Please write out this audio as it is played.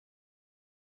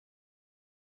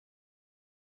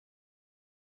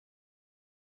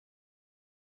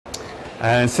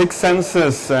Six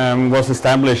Senses was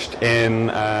established in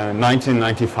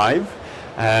 1995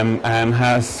 and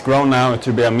has grown now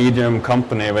to be a medium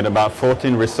company with about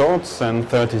 14 resorts and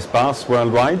 30 spas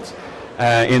worldwide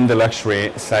in the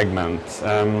luxury segment.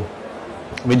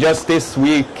 We just this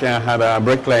week had a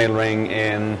bricklayering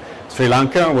in Sri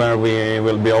Lanka where we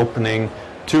will be opening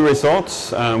 2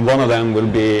 resorts. One of them will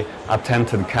be a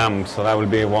tented camp, so that will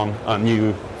be one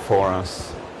new for us.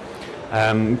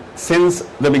 Since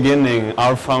the beginning,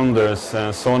 our founders,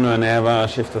 Sonu and Eva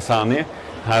Shiftasani,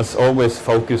 has always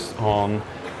focused on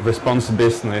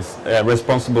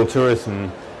responsible tourism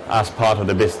as part of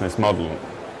the business model.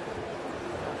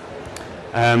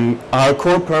 Our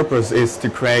core purpose is to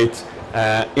create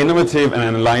innovative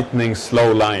and enlightening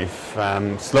slow life.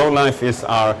 Slow life is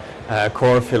our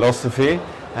core philosophy,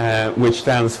 which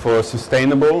stands for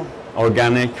sustainable,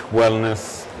 organic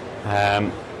wellness,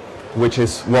 which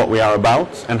is what we are about.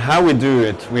 And how we do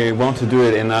it, we want to do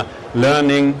it in a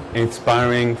learning,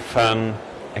 inspiring, fun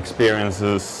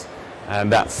experiences,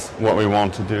 and that's what we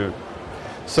want to do.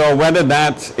 So whether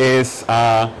that is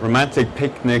a romantic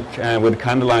picnic with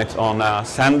candlelight on a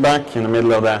sandbank in the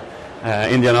middle of the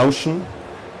Indian Ocean,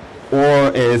 or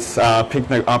is a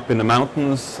picnic up in the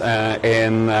mountains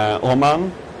in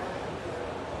Oman,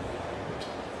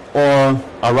 or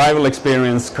a rival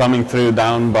experience coming through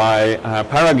down by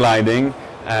paragliding,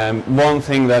 one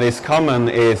thing that is common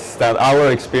is that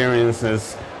our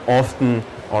experiences often,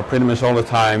 or pretty much all the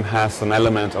time, has an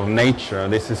element of nature.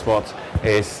 This is what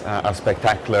is a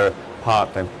spectacular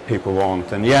part that people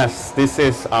want. And yes, this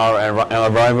is our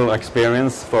arrival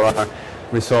experience for our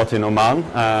resort in Oman.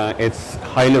 It's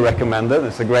highly recommended.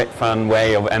 It's a great fun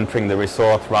way of entering the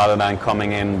resort rather than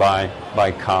coming in by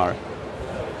car.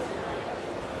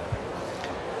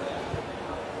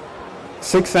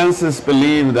 Six Senses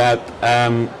believe that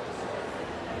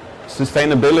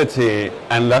sustainability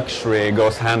and luxury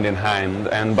goes hand in hand,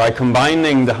 and by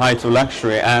combining the height of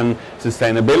luxury and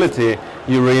sustainability,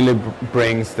 you really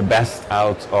brings the best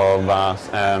out of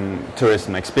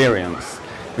tourism experience.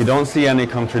 We don't see any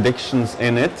contradictions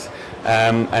in it,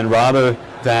 and rather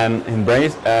than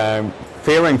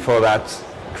fearing for that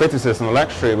criticism of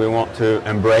luxury, we want to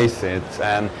embrace it,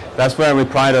 and that's where we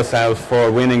pride ourselves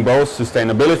for winning both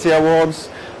sustainability awards,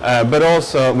 but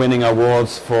also winning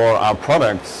awards for our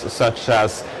products, such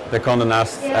as the Condé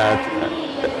Nast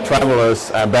Travelers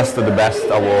Best of the Best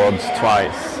Awards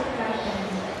twice.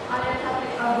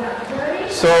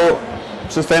 So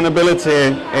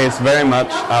sustainability is very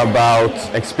much about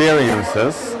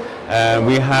experiences.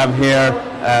 We have here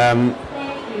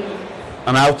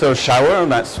an outdoor shower.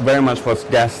 That's very much what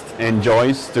guest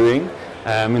enjoys doing.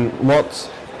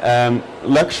 What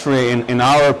luxury in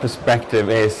our perspective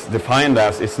is defined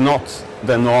as is not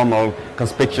the normal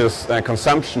conspicuous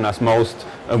consumption as most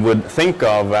would think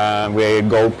of with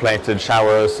gold-plated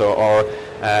showers or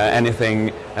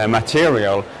anything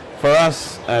material. For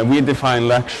us, we define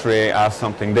luxury as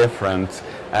something different.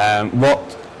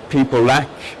 What people lack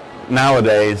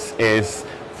nowadays is,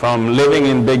 from living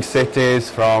in big cities,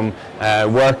 from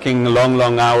working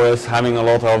long hours, having a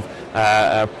lot of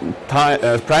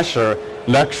pressure,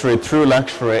 true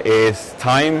luxury is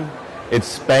time, it's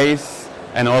space,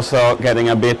 and also getting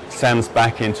a bit sense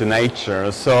back into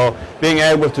nature. So being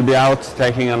able to be out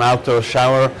taking an outdoor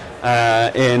shower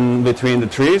in between the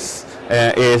trees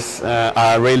is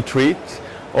a real treat,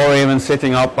 or even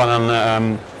sitting up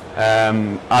on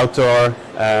an outdoor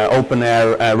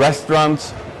open-air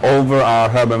restaurant over our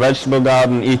herb and vegetable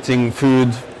garden, eating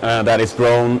food that is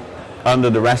grown under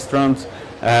the restaurant,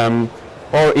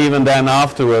 or even then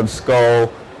afterwards go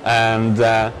and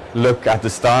look at the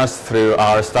stars through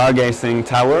our stargazing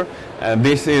tower.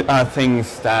 These are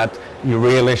things that you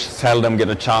really seldom get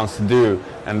a chance to do,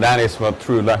 and that is what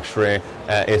true luxury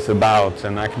is about.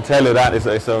 And I can tell you that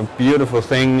it's a beautiful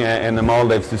thing in the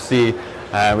Maldives to see.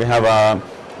 We have a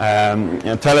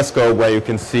telescope where you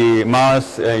can see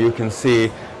Mars, you can see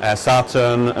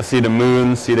Saturn, see the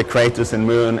moon, see the craters in the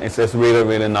moon. It's a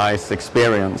really nice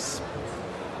experience.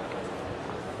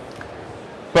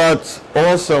 But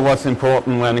also what's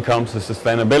important when it comes to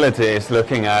sustainability is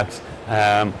looking at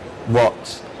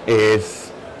what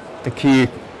is the key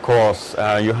cause.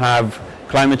 You have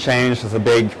climate change as a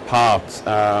big part.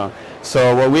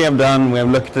 So what we have done, we have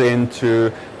looked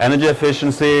into energy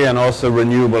efficiency and also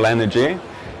renewable energy.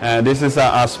 This is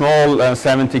a small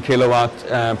 70 kilowatt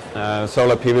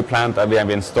solar PV plant that we have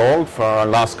installed for our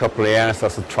last couple of years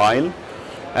as a trial.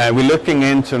 We're looking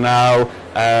into now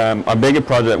a bigger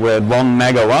project with 1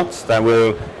 megawatt that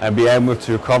will be able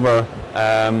to cover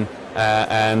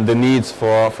and the needs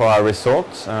for our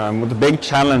resorts. The big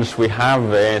challenge we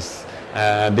have is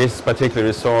This particular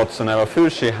resort, Soneva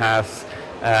Fuji, has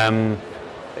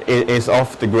is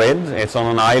off the grid. It's on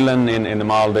an island in the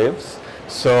Maldives.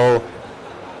 So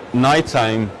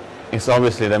nighttime is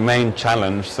obviously the main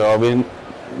challenge. So we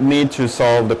need to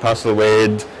solve the puzzle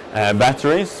with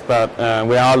batteries, but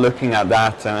we are looking at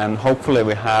that, and hopefully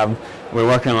we're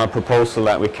working on a proposal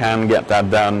that we can get that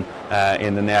done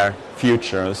in the near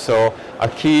future. So our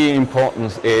key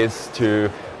importance is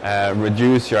to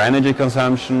reduce your energy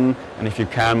consumption, and if you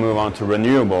can, move on to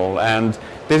renewable. And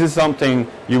this is something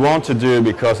you want to do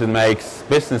because it makes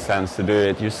business sense to do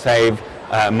it. You save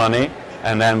money,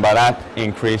 and then by that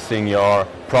increasing your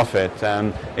profit.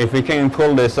 And if we can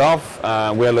pull this off,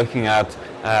 we're looking at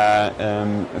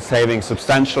saving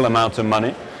substantial amounts of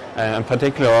money, and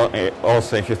particularly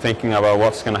also if you're thinking about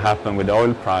what's going to happen with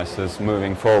oil prices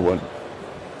moving forward.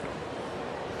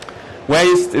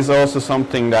 Waste is also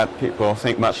something that people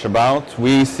think much about.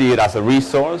 We see it as a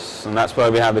resource, and that's why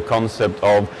we have the concept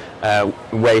of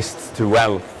waste to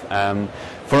wealth.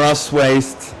 For us,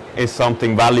 waste is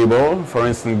something valuable. For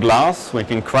instance, glass, we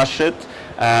can crush it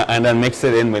and then mix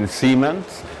it in with cement,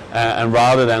 and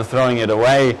rather than throwing it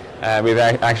away, we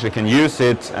actually can use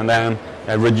it and then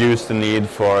reduce the need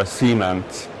for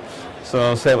cement.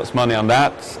 So save us money on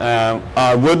that.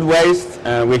 Our wood waste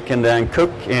we can then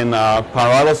cook in our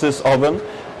pyrolysis oven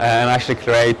and actually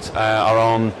create our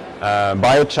own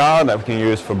biochar that we can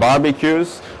use for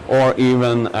barbecues, or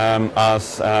even as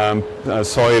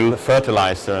soil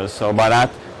fertilizers. So by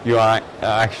that you are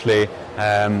actually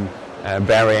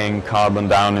burying carbon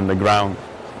down in the ground.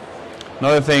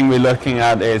 Another thing we're looking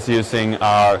at is using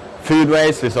our food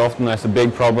waste, which often is a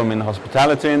big problem in the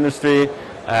hospitality industry.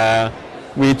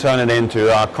 We turn it into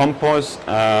our compost,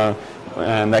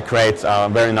 and that creates a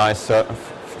very nice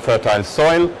fertile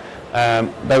soil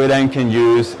that we then can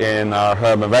use in our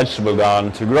herb and vegetable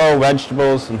garden to grow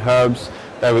vegetables and herbs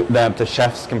that the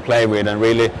chefs can play with and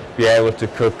really be able to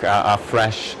cook a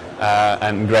fresh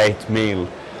and great meal.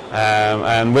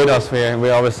 And with us we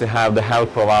obviously have the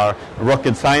help of our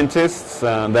rocket scientists.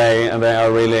 They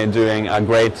are really doing a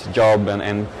great job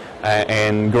in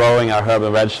growing our herb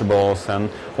and vegetables. And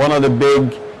one of the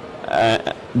big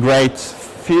great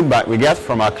feedback we get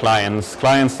from our clients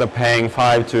that are paying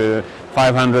 $500 to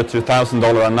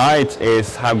 $1,000 a night,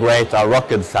 is how great our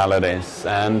rocket salad is.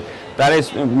 And that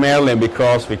is merely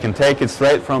because we can take it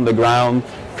straight from the ground,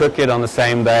 cook it on the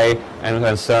same day, and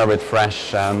then serve it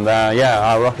fresh. And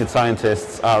our rocket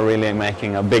scientists are really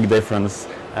making a big difference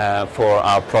for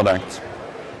our product,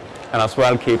 and as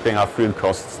well keeping our food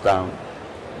costs down.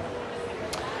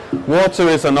 Water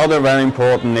is another very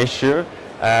important issue.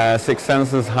 Sixth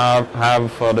Senses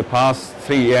have for the past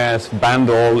 3 years banned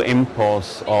all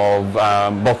imports of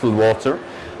bottled water,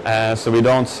 so we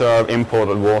don't serve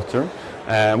imported water.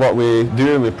 What we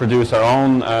do, we produce our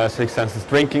own Sixth Senses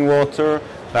drinking water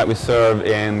that we serve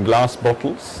in glass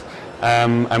bottles,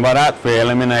 and by that we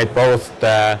eliminate both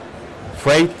the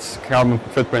freight, carbon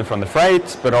footprint from the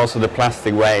freight, but also the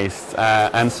plastic waste,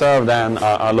 and serve then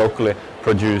our locally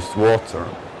produced water.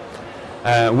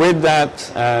 With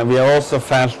that, we also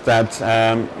felt that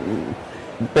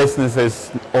business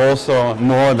is also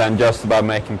more than just about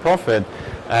making profit.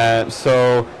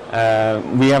 So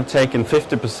we have taken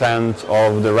 50%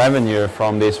 of the revenue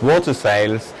from these water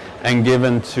sales and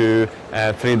given to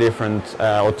two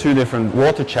different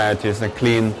water charities that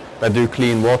do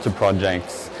clean water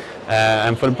projects.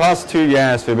 And for the past 2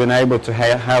 years, we've been able to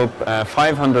help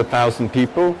 500,000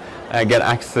 people get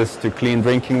access to clean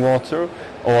drinking water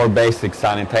or basic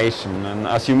sanitation. And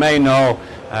as you may know,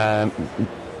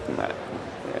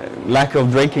 lack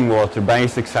of drinking water,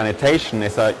 basic sanitation,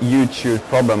 is a huge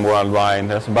problem worldwide.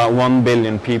 There's about 1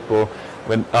 billion people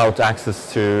without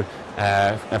access to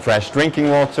fresh drinking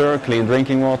water, clean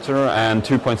drinking water, and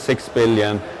 2.6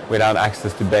 billion without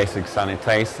access to basic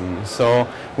sanitation. So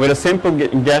with a simple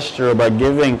gesture by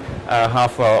giving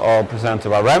 0.5%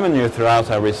 of our revenue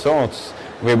throughout our resorts,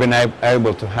 we've been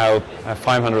able to help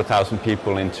 500,000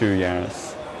 people in 2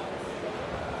 years.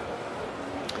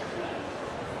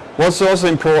 What's also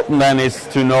important then is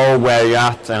to know where you're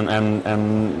at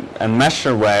and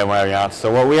measure where you're at.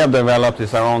 So what we have developed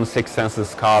is our own Sixth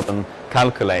Senses carbon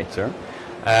calculator.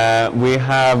 We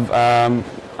have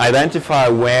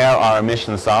identified where our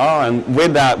emissions are, and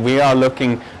with that we are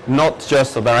looking not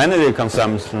just at our energy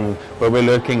consumption, but we're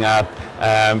looking at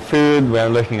food, we're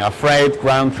looking at freight,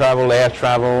 ground travel, air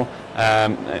travel,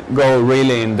 go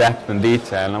really in depth and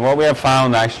detail. And what we have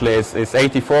found actually is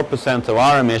 84% of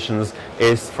our emissions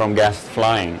is from guest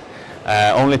flying.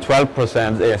 Only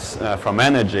 12% is from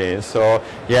energy. So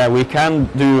we can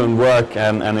do and work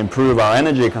and improve our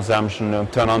energy consumption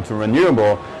and turn on to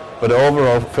renewable, but the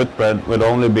overall footprint would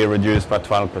only be reduced by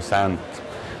 12%.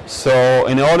 So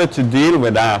in order to deal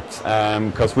with that,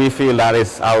 because we feel that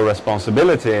is our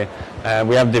responsibility,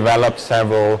 we have developed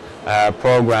several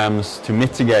programs to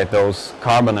mitigate those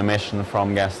carbon emissions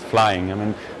from guests flying. I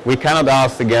mean, we cannot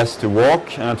ask the guests to walk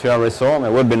to our resort.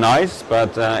 It would be nice,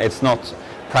 but it's not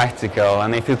practical.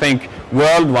 And if you think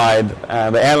worldwide,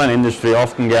 the airline industry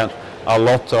often get a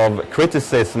lot of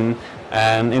criticism,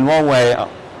 and in one way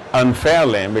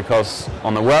unfairly, because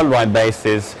on a worldwide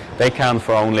basis they count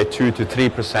for only 2 to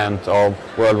 3% of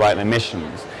worldwide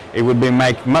emissions. It would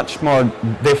make much more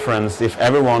difference if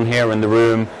everyone here in the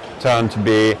room turned to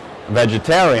be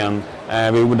vegetarian.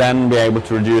 We would then be able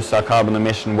to reduce our carbon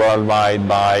emission worldwide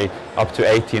by up to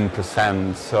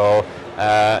 18%. So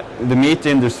the meat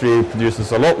industry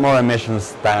produces a lot more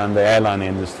emissions than the airline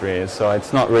industry, so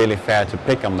it's not really fair to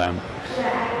pick on them.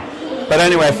 But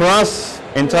anyway, for us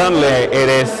internally it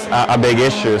is a big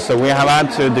issue, so we have had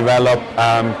to develop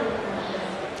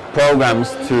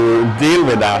programs to deal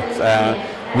with that.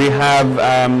 We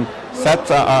have set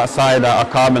aside a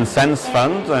carbon sense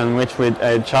fund in which we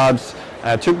charge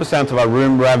 2% of our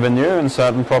room revenue in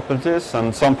certain properties,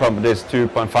 and some properties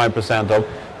 2.5% of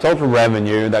total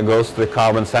revenue that goes to the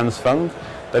carbon sense fund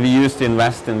that we use to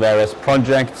invest in various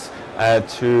projects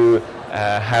to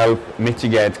help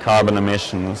mitigate carbon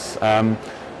emissions.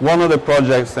 One of the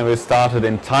projects that we started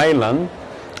in Thailand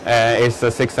is the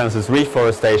Six Senses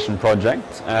Reforestation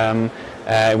Project.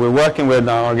 We're working with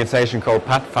an organization called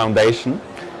PAT Foundation.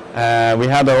 We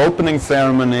had our opening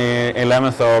ceremony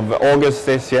 11th of August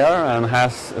this year and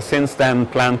has since then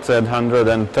planted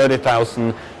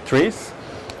 130,000 trees.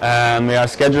 And we are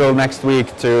scheduled next week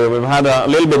we've had a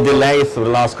little bit delays for the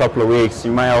last couple of weeks.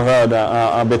 You may have heard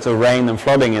a bit of rain and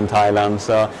flooding in Thailand,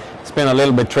 so it's been a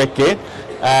little bit tricky.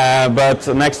 But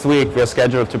next week we are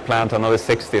scheduled to plant another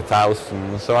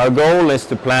 60,000. So our goal is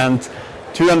to plant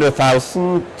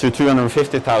 200,000 to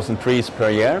 250,000 trees per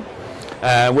year,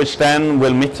 which then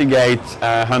will mitigate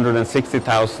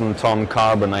 160,000 ton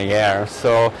carbon a year.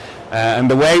 So, and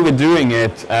the way we're doing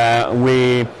it,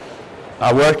 we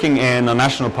are working in a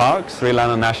national park, Sri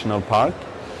Lanka National Park.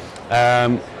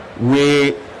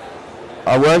 We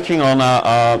are working on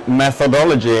a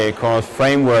methodology called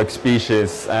framework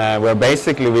species, where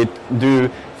basically we do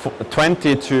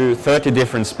 20 to 30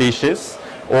 different species,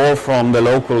 all from the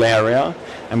local area.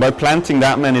 And by planting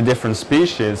that many different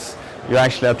species, you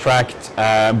actually attract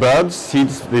birds,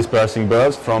 seed-dispersing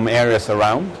birds from areas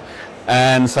around.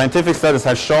 And scientific studies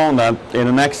have shown that in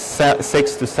the next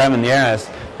 6 to 7 years,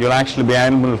 you'll actually be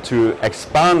able to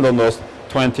expand on those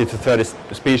 20 to 30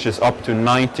 species up to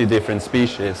 90 different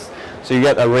species. So you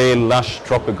get a real lush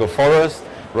tropical forest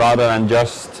rather than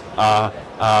just a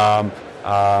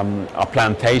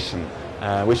plantation,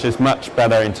 which is much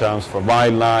better in terms for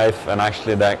wildlife and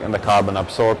actually the carbon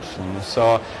absorption.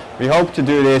 So we hope to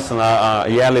do this on a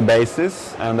yearly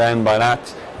basis, and then by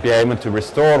that be able to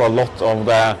restore a lot of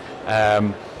the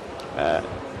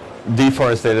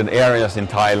deforested areas in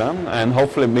Thailand, and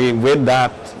hopefully with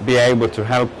that be able to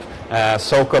help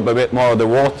soak up a bit more of the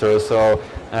water, so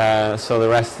the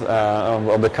rest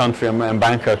of the country and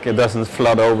Bangkok, it doesn't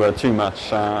flood over too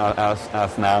much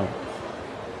as now.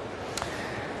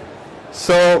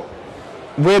 So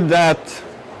with that,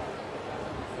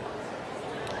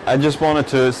 I just wanted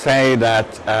to say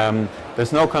that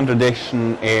there's no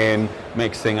contradiction in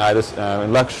mixing either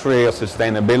luxury or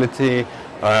sustainability.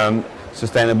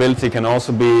 Sustainability can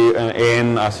also be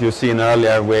in, as you've seen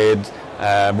earlier, with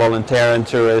volunteer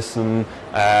tourism,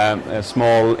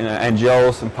 small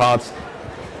NGOs and parts.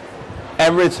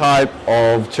 Every type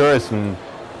of tourism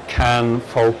can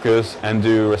focus and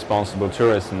do responsible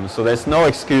tourism. So there's no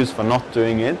excuse for not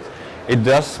doing it. It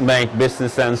does make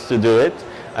business sense to do it.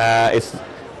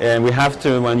 We have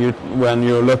to, when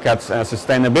you look at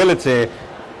sustainability,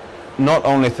 not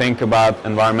only think about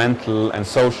environmental and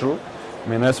social. I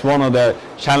mean, that's one of the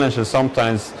challenges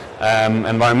sometimes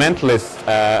environmentalists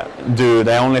do.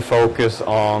 They only focus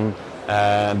on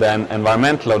the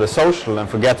environmental or the social and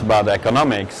forget about the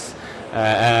economics.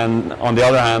 And on the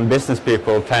other hand, business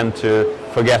people tend to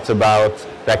forget about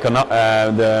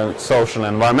the social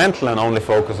and environmental and only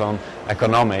focus on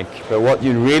economic. But what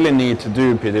you really need to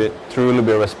do to truly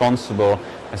be responsible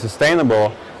and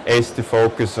sustainable is to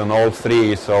focus on all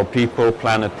three. So people,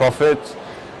 planet, profit,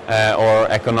 or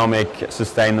economic,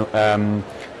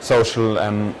 social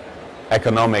and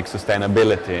economic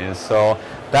sustainability. So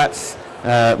that's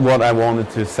what I wanted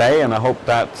to say, and I hope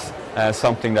that's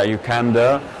something that you can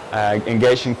do.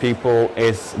 Engaging people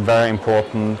is very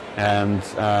important, and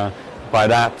by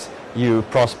that you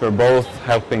prosper, both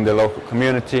helping the local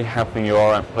community, helping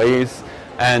your employees,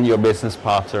 and your business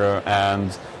partner,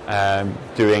 and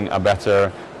doing a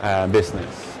better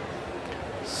business.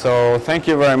 So thank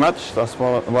you very much. That's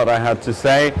what I had to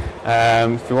say.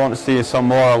 If you want to see some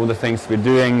more of the things we're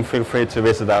doing, feel free to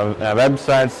visit our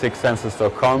website,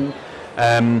 sixsenses.com,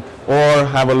 or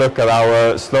have a look at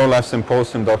our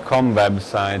slowlifesymposium.com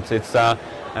website. It's an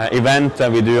event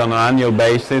that we do on an annual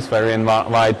basis where we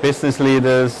invite business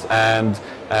leaders and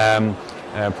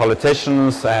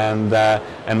politicians and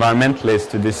environmentalists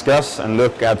to discuss and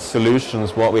look at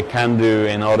solutions, what we can do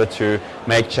in order to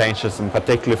make changes, and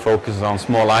particularly focus on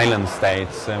small island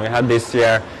states. And we had this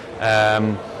year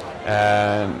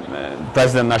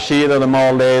President Nasheed of the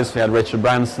Maldives, we had Richard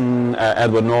Branson,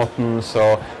 Edward Norton,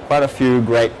 so quite a few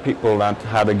great people that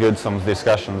had a good some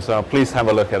discussion. So please have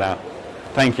a look at that.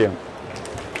 Thank you.